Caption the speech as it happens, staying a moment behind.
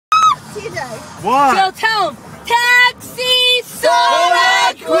TJ. What? Jill, tell him. Taxi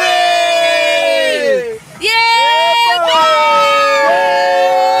Soda Queen! Yeah,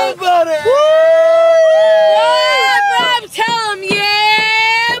 buddy! Yeah, Bob, tell him.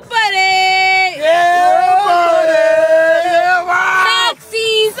 Yeah, buddy! Yeah, buddy! Taxi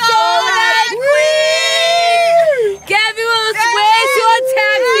Soda Queen! Gabby will swear to a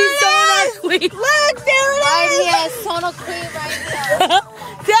Taxi Soda Queen. Look, there it Right is. here, Sono Queen right here.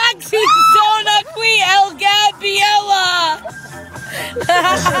 Taxi Soda Queen, El Gabriella.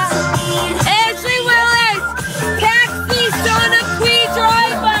 Ashley Willis, Taxi Soda Queen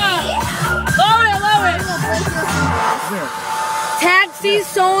driver. Lower it. Taxi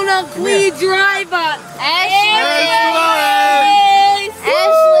Soda Queen driver.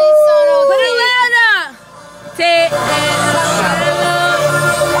 Ashley Sono Put it Queen. louder.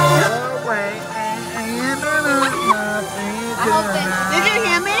 Did you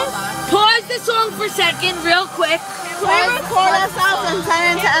hear me? Pause the song for a second, real quick. Can we record ourselves and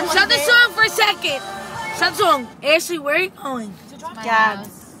send it to MTV? Shut the song for a second. Shut the song. Ashley, where are you going? Gab.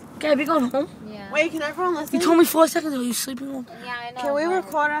 Gab, you going home? Yeah. Wait, can everyone listen? You told me 4 seconds ago you sleeping. Yeah, I know. Can we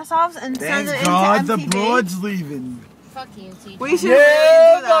record ourselves and send it Thank into God MTV? the broad's leaving. Fuck you, TJ. We should Yeah,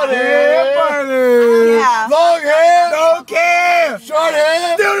 really do buddy! that. Buddy! Yeah. Long hair! Don't care! Short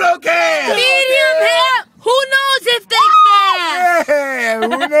hair! Still don't care! Medium hair. Who knows if they can? Yeah,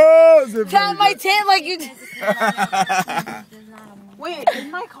 who knows? If Tap my tit like you did. Wait, is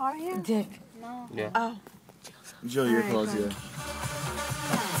my car here? Dick. Oh. Jill, you're close here.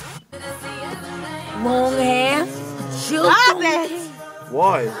 Long hair. Jill. Stop it!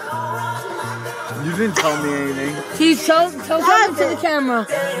 Why? You didn't tell me anything. He's tell something to the camera.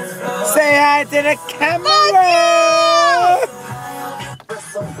 Say hi to the camera!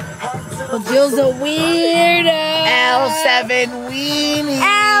 Well, Jill's a weirdo. L7 weenie!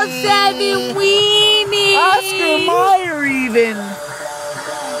 L7 weenie. Oscar Mayer even!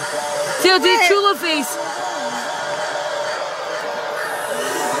 Jill, do Chula face.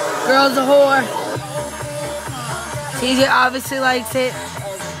 Girl's a whore. TJ obviously likes it.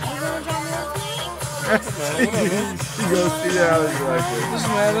 You go see how you like it.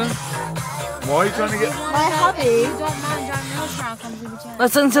 Doesn't matter. Why are you trying to get... My hubby. Don't mind driving your car, come to the channel.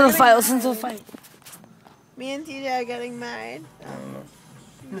 Listen to the fight. Listen to the fight. Me and TJ are getting married.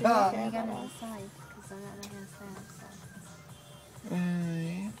 You gotta decide, because I'm not gonna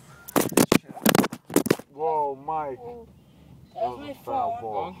stand, Whoa, Mike. That's my phone.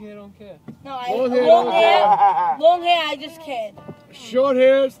 Long hair, don't care. No, Long hair. long hair, I just can't. Short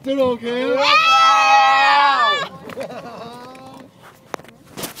hair, still don't care.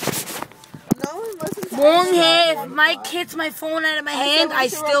 No one listens to Long us. hair, if Mike hits my phone out of my hand, I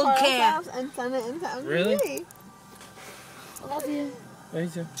said we should still record care. ourselves and send it into MTV. Really? I love you.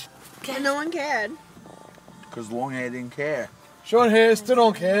 Thank you. And no one cared. Because long hair didn't care. Short hair, still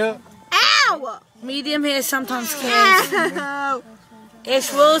don't care. Ow! Medium hair sometimes cares. Ow!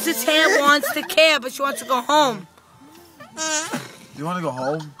 Ash Rose's hair wants to care, but she wants to go home. You want to go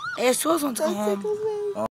home? Ash Rose wants to go That home. tickles me.